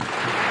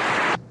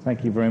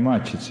Thank you very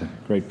much. It's a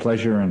great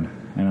pleasure and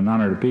an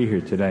honor to be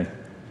here today.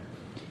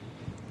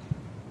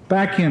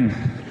 Back in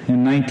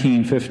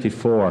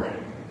 1954,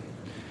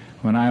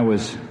 when I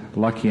was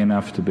lucky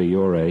enough to be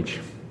your age,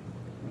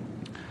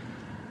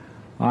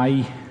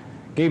 I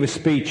gave a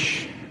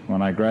speech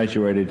when I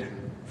graduated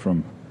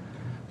from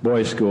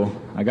boys' school.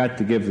 I got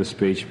to give the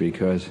speech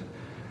because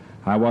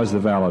I was the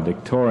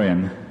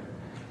valedictorian,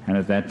 and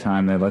at that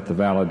time they let the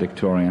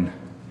valedictorian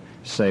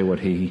say what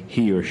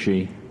he or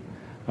she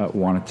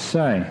wanted to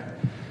say.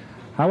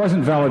 I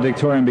wasn't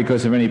valedictorian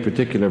because of any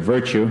particular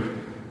virtue.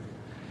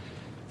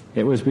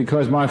 It was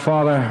because my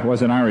father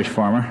was an Irish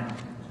farmer.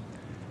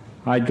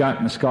 I'd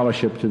gotten a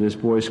scholarship to this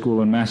boys'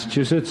 school in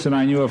Massachusetts, and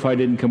I knew if I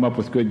didn't come up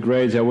with good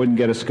grades, I wouldn't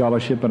get a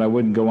scholarship and I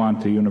wouldn't go on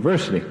to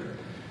university.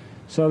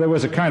 So there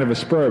was a kind of a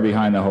spur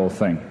behind the whole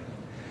thing.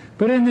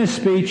 But in this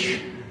speech,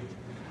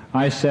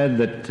 I said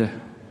that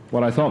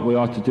what I thought we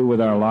ought to do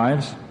with our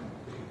lives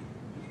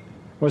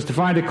was to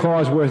find a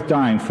cause worth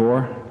dying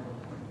for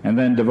and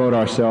then devote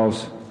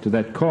ourselves to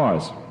that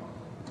cause.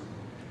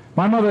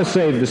 My mother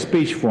saved the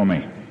speech for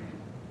me,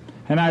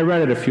 and I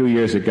read it a few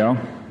years ago.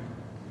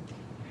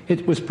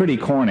 It was pretty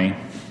corny.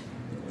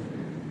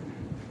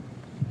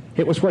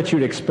 It was what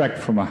you'd expect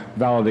from a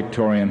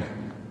valedictorian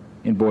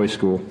in boys'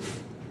 school.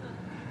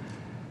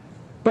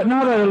 But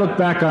now that I look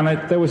back on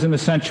it, there was an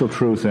essential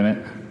truth in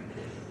it.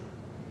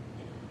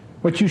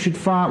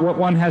 What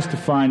one has to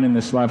find in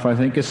this life, I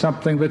think, is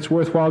something that's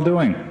worthwhile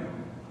doing.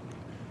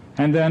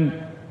 And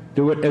then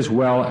do it as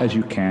well as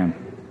you can.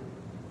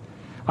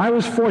 I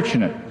was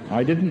fortunate.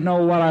 I didn't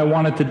know what I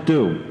wanted to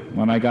do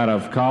when I got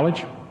out of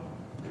college.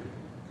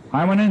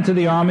 I went into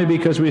the Army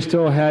because we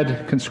still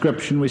had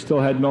conscription, we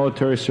still had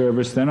military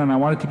service then, and I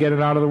wanted to get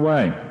it out of the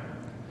way.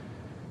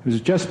 It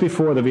was just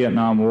before the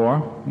Vietnam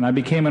War, and I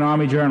became an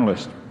Army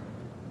journalist.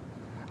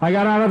 I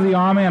got out of the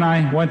Army and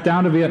I went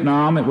down to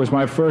Vietnam. It was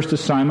my first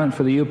assignment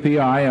for the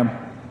UPI,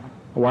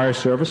 a wire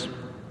service.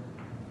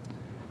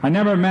 I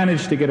never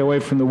managed to get away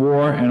from the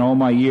war in all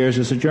my years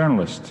as a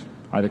journalist,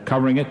 either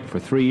covering it for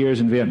 3 years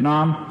in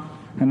Vietnam,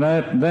 and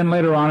then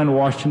later on in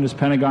Washington as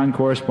Pentagon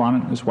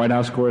correspondent, as White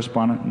House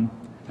correspondent, and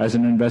as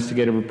an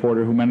investigative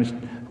reporter who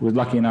was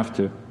lucky enough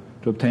to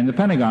obtain the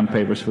Pentagon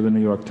Papers for the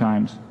New York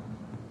Times.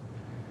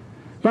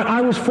 But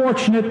I was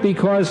fortunate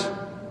because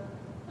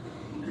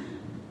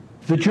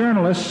the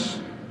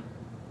journalists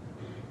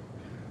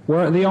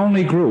were the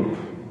only group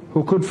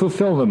who could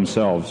fulfill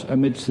themselves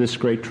amidst this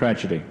great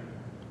tragedy.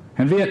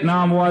 And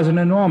Vietnam was an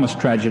enormous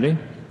tragedy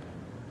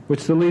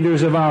which the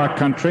leaders of our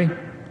country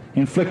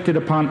inflicted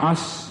upon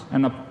us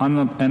and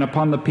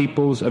upon the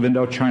peoples of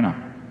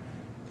Indochina.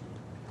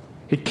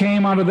 It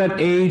came out of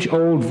that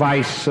age-old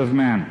vice of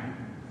man,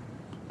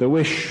 the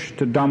wish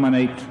to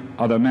dominate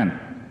other men.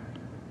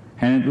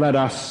 And it led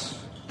us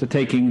to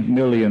taking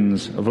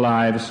millions of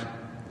lives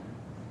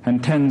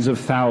and tens of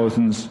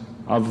thousands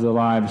of the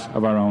lives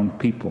of our own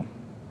people.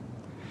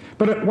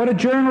 But what a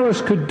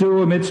journalist could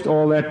do amidst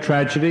all that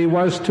tragedy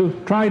was to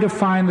try to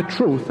find the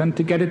truth and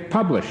to get it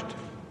published.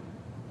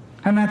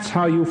 And that's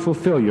how you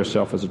fulfill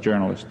yourself as a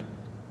journalist.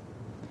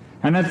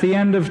 And at the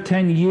end of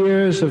 10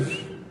 years of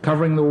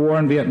covering the war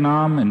in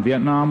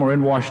Vietnam or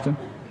in Washington,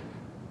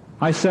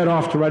 I set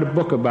off to write a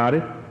book about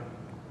it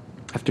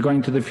after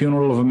going to the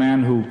funeral of a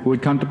man who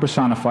had come to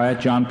personify it,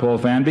 John Paul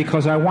Vann,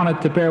 because I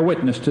wanted to bear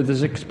witness to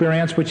this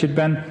experience which had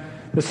been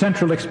the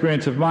central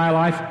experience of my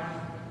life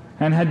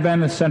and had been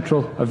the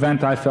central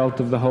event, I felt,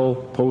 of the whole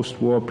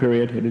post-war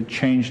period. It had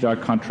changed our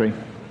country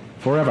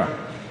forever.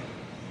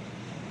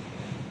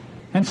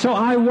 And so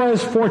I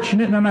was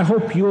fortunate, and I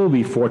hope you'll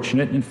be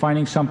fortunate in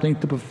finding something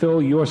to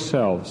fulfill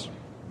yourselves,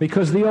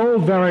 because the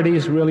old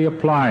verities really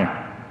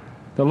apply.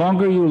 The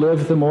longer you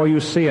live, the more you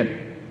see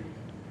it.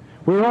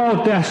 We're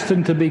all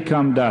destined to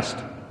become dust.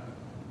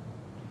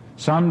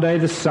 Someday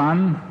the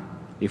sun,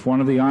 if one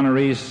of the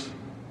honorees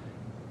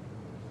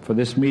for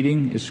this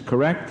meeting is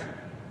correct,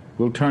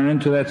 will turn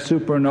into that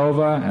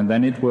supernova, and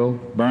then it will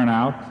burn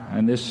out,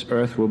 and this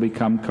earth will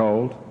become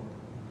cold.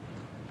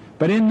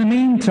 But in the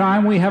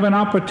meantime, we have an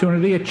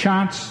opportunity, a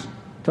chance,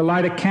 to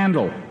light a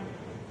candle.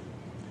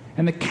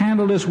 And the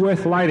candle is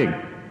worth lighting,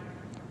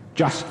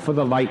 just for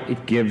the light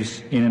it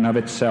gives in and of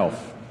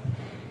itself.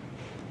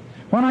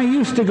 When I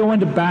used to go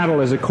into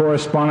battle as a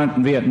correspondent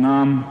in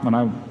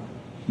Vietnam,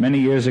 many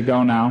years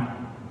ago now,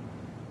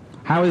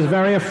 I was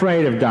very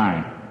afraid of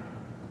dying.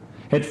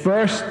 At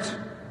first,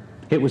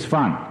 it was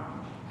fun.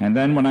 And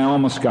then when I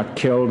almost got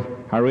killed,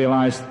 I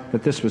realized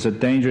that this was a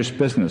dangerous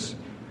business.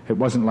 It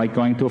wasn't like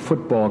going to a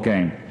football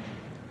game.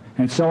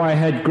 And so I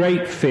had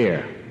great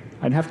fear.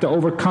 I'd have to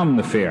overcome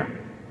the fear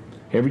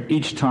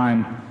each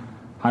time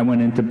I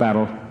went into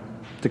battle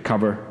to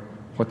cover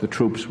what the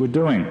troops were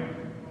doing.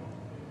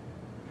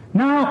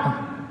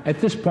 Now,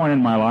 at this point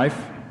in my life,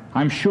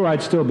 I'm sure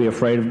I'd still be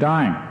afraid of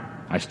dying.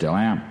 I still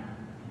am.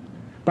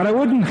 But I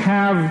wouldn't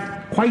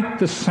have quite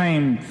the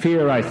same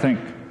fear, I think,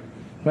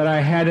 that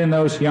I had in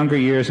those younger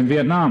years in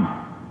Vietnam,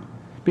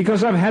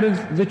 because I've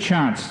had the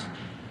chance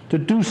to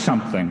do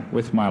something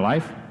with my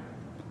life.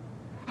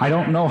 I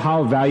don't know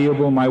how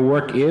valuable my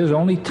work is,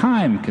 only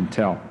time can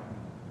tell.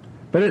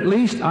 But at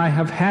least I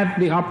have had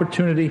the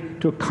opportunity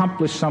to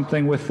accomplish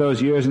something with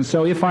those years, and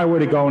so if I were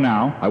to go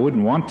now, I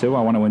wouldn't want to.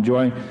 I want to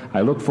enjoy.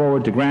 I look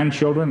forward to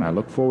grandchildren. I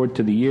look forward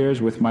to the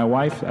years with my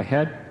wife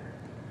ahead.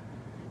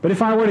 But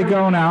if I were to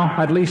go now,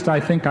 at least I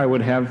think I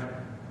would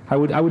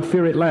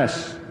fear it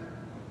less,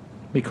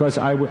 because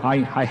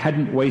I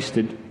hadn't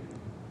wasted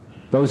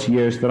those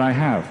years that I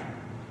have.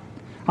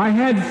 I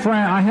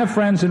have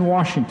friends in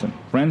Washington,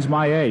 friends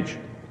my age,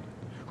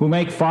 who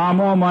make far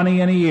more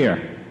money in a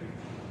year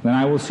than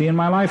I will see in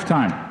my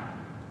lifetime.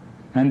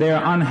 And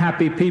they're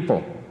unhappy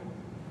people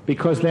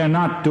because they're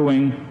not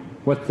doing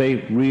what they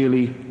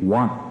really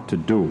want to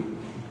do.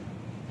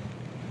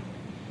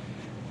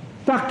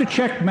 Dr.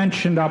 Check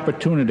mentioned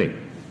opportunity.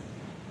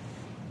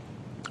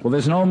 Well,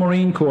 there's an old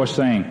Marine Corps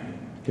saying,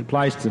 it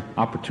applies to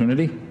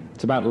opportunity.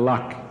 It's about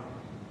luck,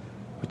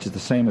 which is the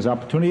same as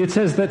opportunity. It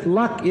says that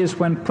luck is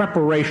when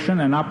preparation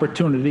and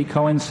opportunity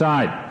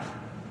coincide.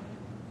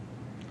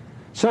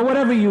 So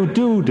whatever you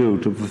do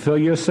to fulfill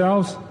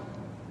yourselves,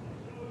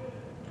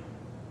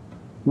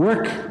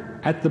 work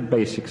at the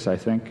basics, I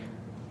think.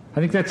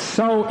 I think that's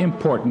so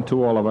important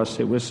to all of us.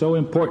 It was so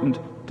important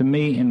to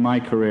me in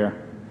my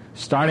career.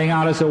 Starting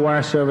out as a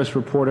wire service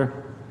reporter,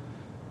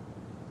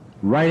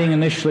 writing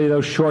initially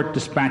those short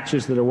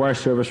dispatches that a wire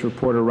service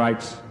reporter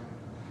writes,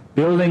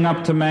 building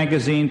up to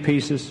magazine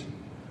pieces,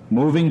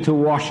 moving to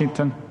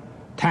Washington,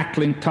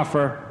 tackling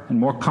tougher and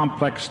more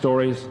complex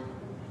stories,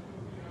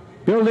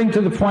 building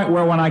to the point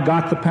where when I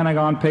got the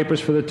Pentagon Papers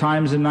for the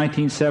Times in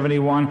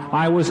 1971,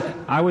 I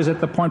was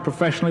at the point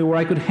professionally where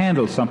I could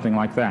handle something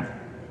like that.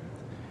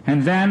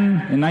 And then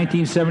in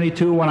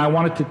 1972, when I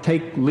wanted to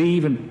take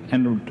leave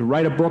and to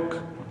write a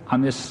book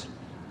on this,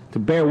 to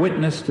bear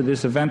witness to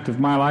this event of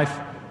my life,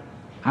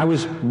 I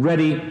was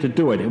ready to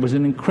do it. It was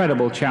an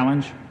incredible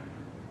challenge,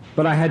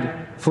 but I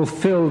had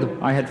fulfilled,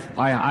 I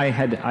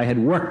had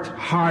worked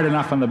hard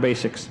enough on the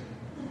basics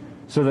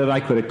so that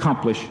I could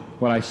accomplish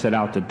what I set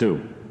out to do.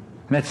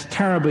 And that's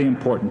terribly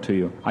important to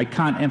you. I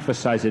can't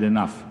emphasize it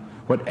enough.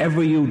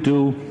 Whatever you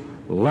do,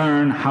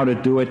 learn how to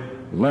do it,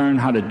 learn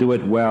how to do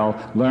it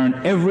well,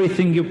 learn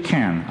everything you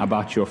can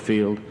about your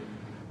field.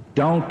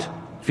 Don't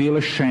feel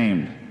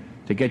ashamed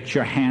to get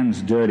your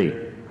hands dirty.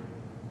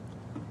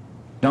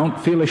 Don't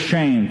feel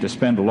ashamed to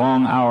spend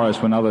long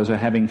hours when others are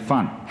having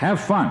fun. Have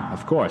fun,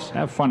 of course.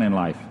 Have fun in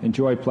life.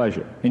 Enjoy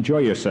pleasure. Enjoy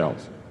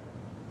yourselves.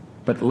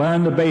 But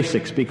learn the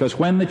basics, because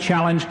when the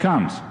challenge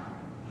comes,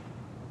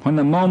 when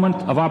the moment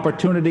of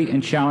opportunity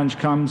and challenge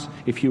comes,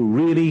 if you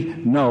really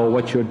know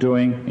what you're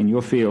doing in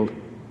your field,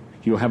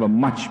 you'll have a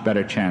much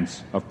better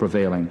chance of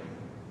prevailing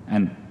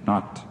and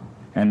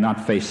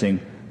not facing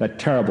that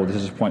terrible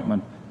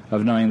disappointment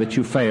of knowing that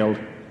you failed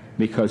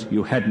because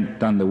you hadn't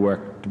done the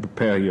work to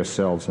prepare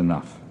yourselves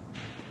enough.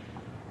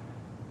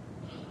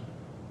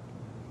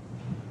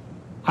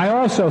 I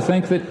also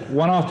think that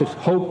one ought to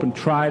hope and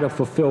try to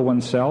fulfill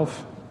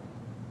oneself,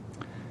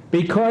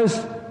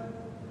 because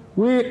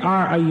we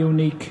are a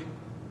unique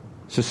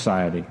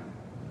society,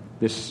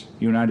 this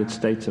United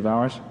States of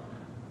ours.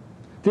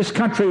 This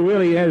country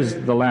really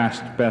is the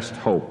last best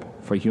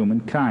hope for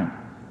humankind.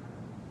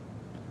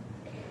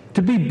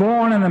 To be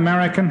born an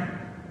American,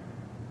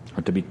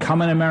 or to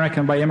become an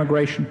American by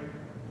immigration,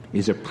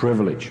 is a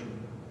privilege.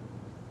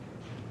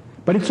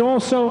 But it's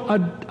also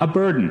a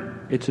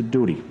burden. It's a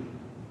duty.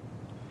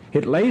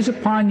 It lays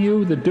upon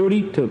you the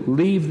duty to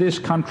leave this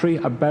country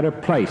a better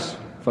place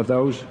for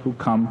those who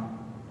come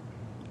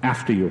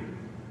after you.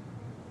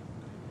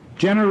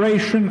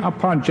 Generation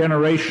upon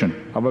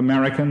generation of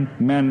American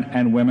men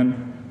and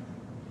women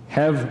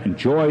have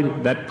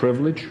enjoyed that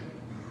privilege,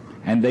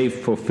 and they've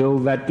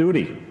fulfilled that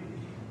duty.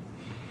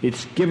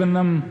 It's given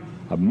them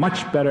a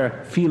much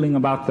better feeling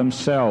about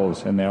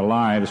themselves and their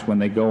lives when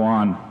they go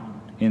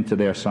on into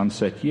their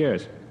sunset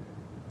years.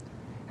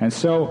 And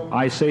so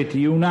I say to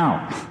you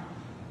now,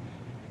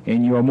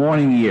 in your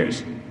morning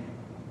years,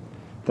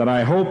 that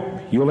I hope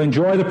you'll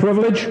enjoy the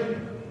privilege,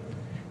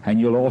 and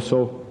you'll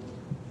also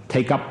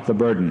take up the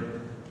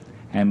burden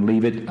and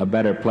leave it a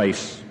better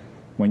place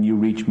when you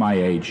reach my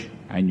age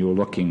and you're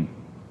looking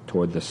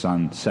toward the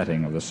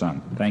setting of the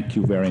sun. Thank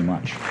you very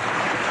much.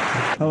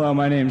 Hello,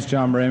 my name's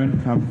John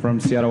Brayman. I'm from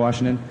Seattle,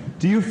 Washington.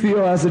 Do you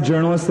feel as a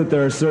journalist that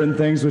there are certain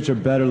things which are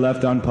better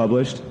left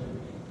unpublished?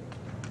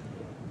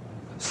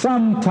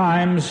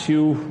 Sometimes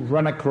you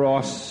run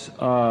across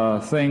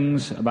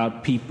things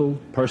about people,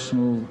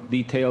 personal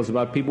details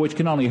about people, which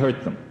can only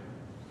hurt them.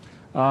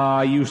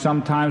 You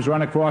sometimes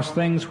run across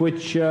things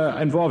which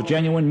involve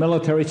genuine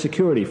military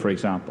security, for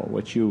example,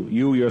 which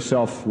you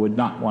yourself would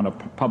not want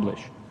to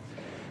publish.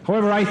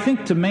 However, I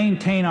think to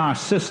maintain our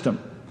system,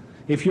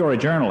 if you're a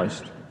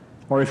journalist,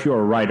 or if you're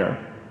a writer,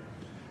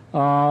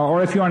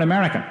 or if you're an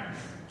American,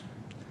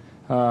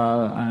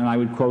 and I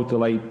would quote the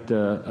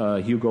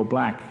late Hugo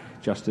Black,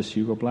 Justice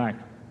Hugo Black,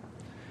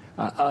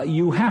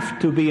 you have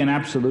to be an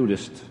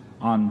absolutist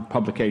on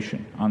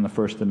publication, on the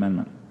First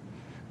Amendment.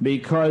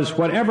 Because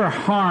whatever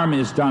harm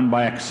is done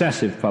by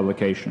excessive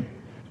publication,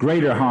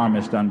 greater harm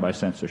is done by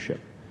censorship.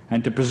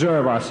 And to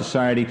preserve our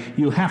society,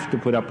 you have to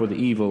put up with the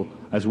evil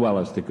as well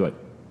as the good.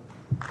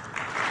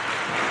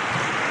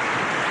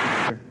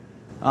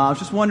 I was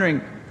just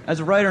wondering, as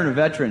a writer and a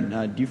veteran,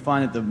 do you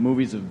find that the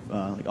movies of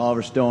like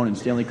Oliver Stone and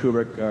Stanley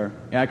Kubrick are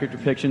accurate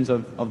depictions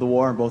of the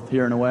war, both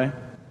here and away?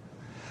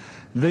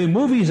 The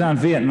movies on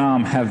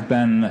Vietnam have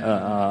been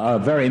a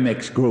very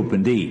mixed group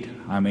indeed.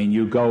 I mean,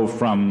 you go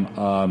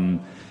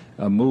from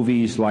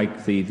movies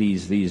like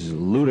these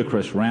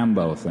ludicrous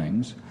Rambo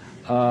things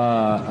to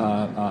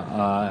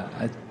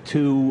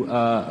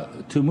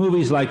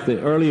movies like the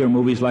earlier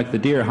movies like The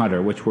Deer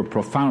Hunter, which were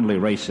profoundly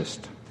racist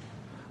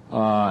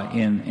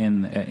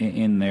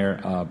in their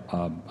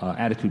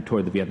attitude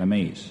toward the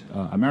Vietnamese.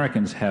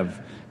 Americans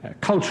have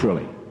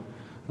culturally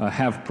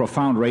have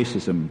profound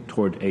racism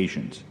toward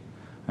Asians.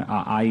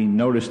 I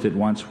noticed it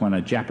once when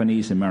a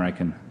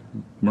Japanese-American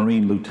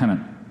Marine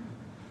lieutenant,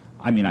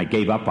 I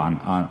gave up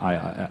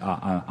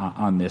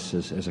on this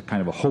as a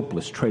kind of a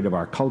hopeless trait of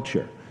our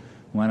culture,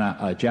 when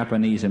a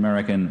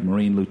Japanese-American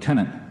Marine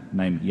lieutenant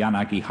named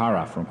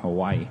Yanagihara from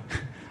Hawaii,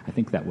 I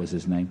think that was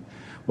his name,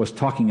 was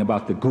talking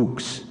about the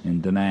gooks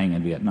in Da Nang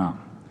in Vietnam.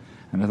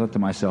 And I thought to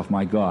myself,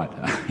 my God,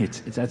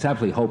 it's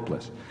absolutely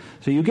hopeless.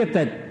 So you get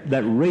that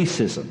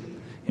racism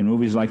in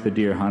movies like The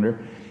Deer Hunter.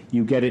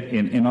 You get it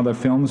in other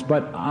films,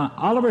 but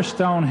Oliver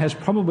Stone has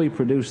probably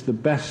produced the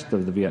best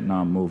of the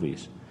Vietnam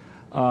movies.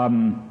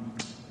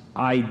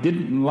 I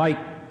didn't like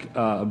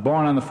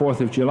Born on the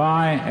 4th of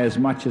July as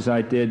much as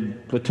I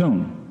did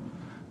Platoon.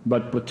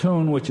 But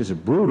Platoon, which is a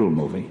brutal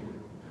movie,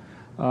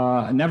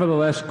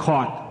 nevertheless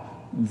caught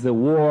the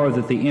war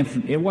that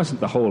it wasn't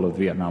the whole of the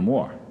Vietnam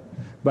War,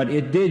 but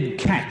it did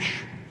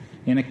catch,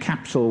 in a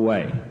capsule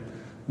way,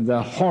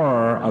 the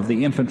horror of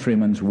the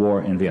infantrymen's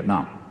war in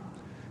Vietnam.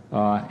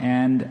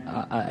 And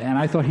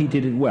I thought he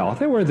did it well.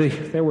 There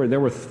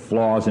were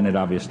flaws in it.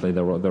 Obviously,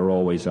 there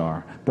always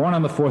are. Born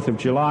on the 4th of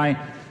July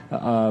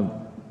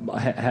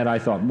had, I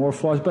thought, more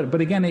flaws. But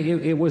again,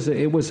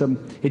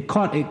 it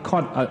caught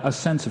a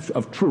sense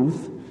of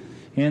truth,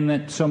 in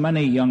that so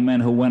many young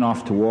men who went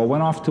off to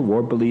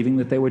war believing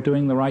that they were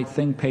doing the right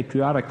thing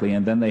patriotically,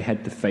 and then they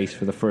had to face,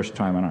 for the first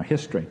time in our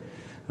history,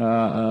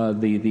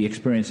 the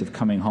experience of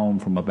coming home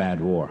from a bad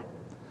war,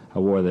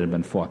 a war that had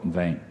been fought in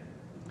vain.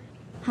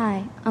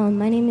 Hi,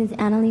 my name is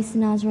Annalisa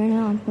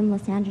Nazareno. I'm from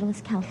Los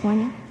Angeles,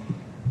 California.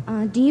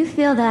 Do you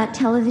feel that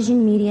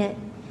television media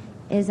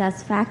is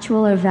as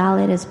factual or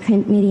valid as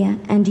print media?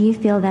 And do you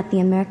feel that the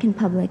American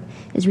public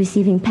is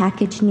receiving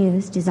packaged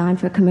news designed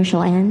for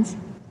commercial ends?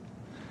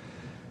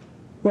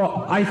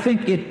 Well, I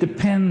think it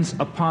depends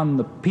upon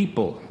the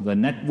people, the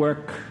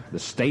network, the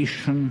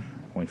station.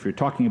 If you're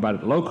talking about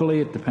it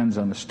locally, it depends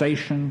on the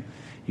station.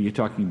 If you're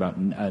talking about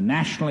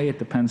nationally, it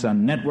depends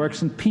on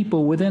networks and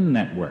people within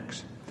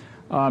networks.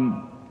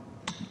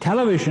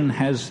 Television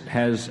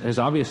has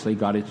obviously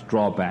got its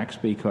drawbacks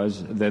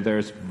because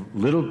there's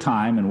little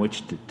time in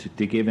which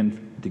to give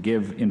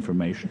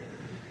information.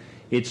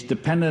 It's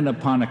dependent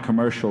upon a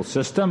commercial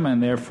system,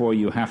 and therefore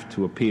you have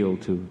to appeal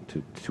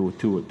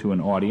to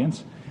an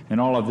audience. And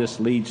all of this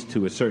leads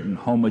to a certain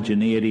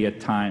homogeneity at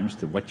times,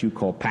 to what you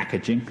call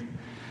packaging,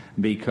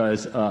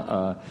 because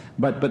but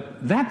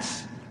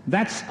that's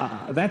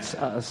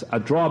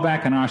a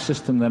drawback in our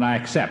system that I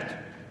accept,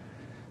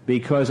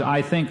 because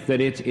I think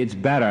that it's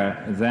better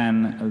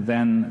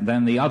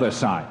than the other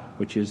side,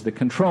 which is the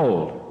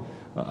controlled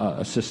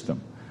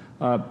system.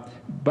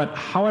 But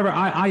however,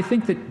 I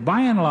think that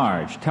by and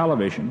large,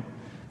 television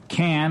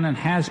can and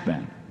has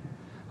been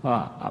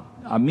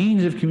a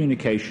means of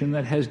communication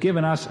that has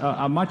given us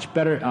a much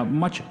better, a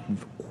much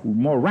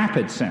more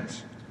rapid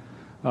sense.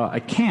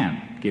 It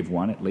can give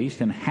one, at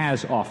least, and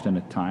has often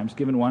at times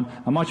given one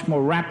a much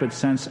more rapid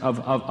sense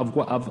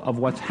of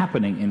what's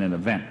happening in an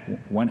event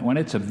when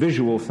it's a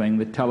visual thing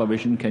that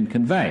television can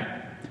convey.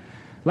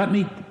 Let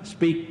me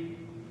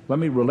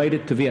relate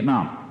it to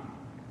Vietnam.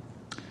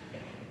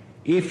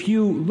 If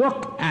you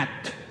look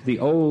at the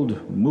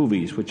old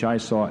movies, which I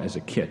saw as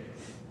a kid,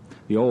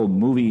 the old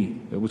movie,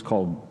 it was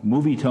called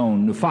Movie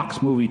Tone,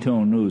 Fox Movie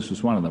Tone News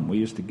was one of them. We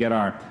used to get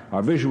our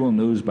visual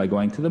news by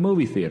going to the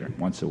movie theater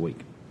once a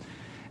week.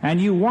 And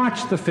you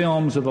watch the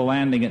films of the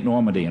landing at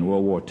Normandy in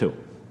World War II.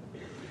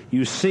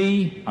 You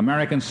see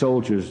American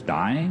soldiers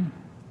dying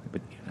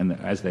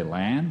as they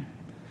land,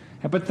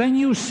 but then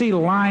you see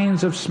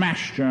lines of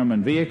smashed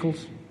German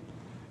vehicles.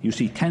 You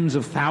see tens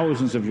of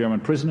thousands of German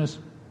prisoners.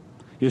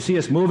 You see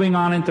us moving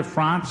on into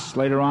France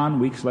later on,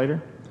 weeks later.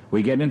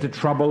 We get into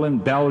trouble in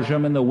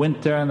Belgium in the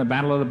winter and the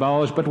Battle of the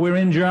Bulge, but we're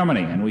in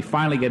Germany, and we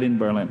finally get in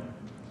Berlin.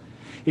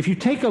 If you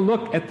take a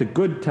look at the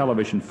good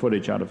television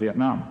footage out of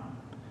Vietnam,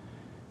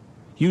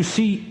 you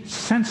see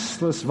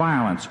senseless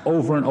violence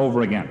over and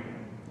over again.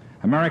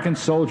 American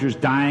soldiers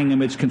dying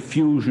amidst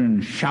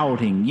confusion,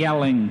 shouting,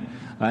 yelling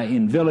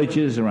in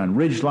villages or on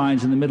ridge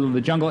lines in the middle of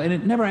the jungle, and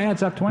it never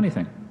adds up to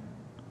anything.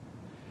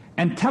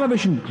 And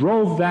television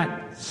drove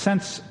that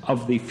sense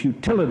of the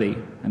futility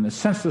and the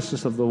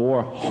senselessness of the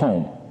war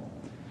home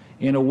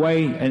in a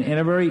way, in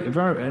a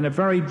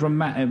very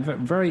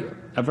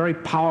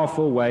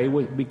powerful way,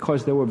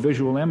 because there were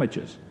visual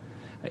images.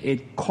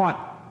 it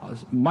caught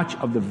much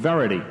of the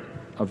verity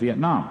of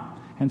Vietnam.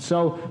 And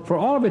so, for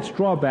all of its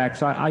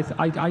drawbacks,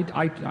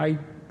 I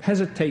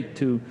hesitate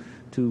to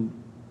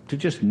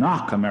just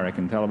knock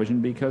American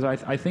television, because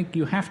I think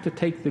you have to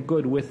take the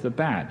good with the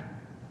bad,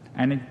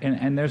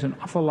 and there's an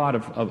awful lot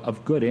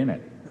of good in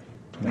it.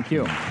 Thank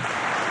you.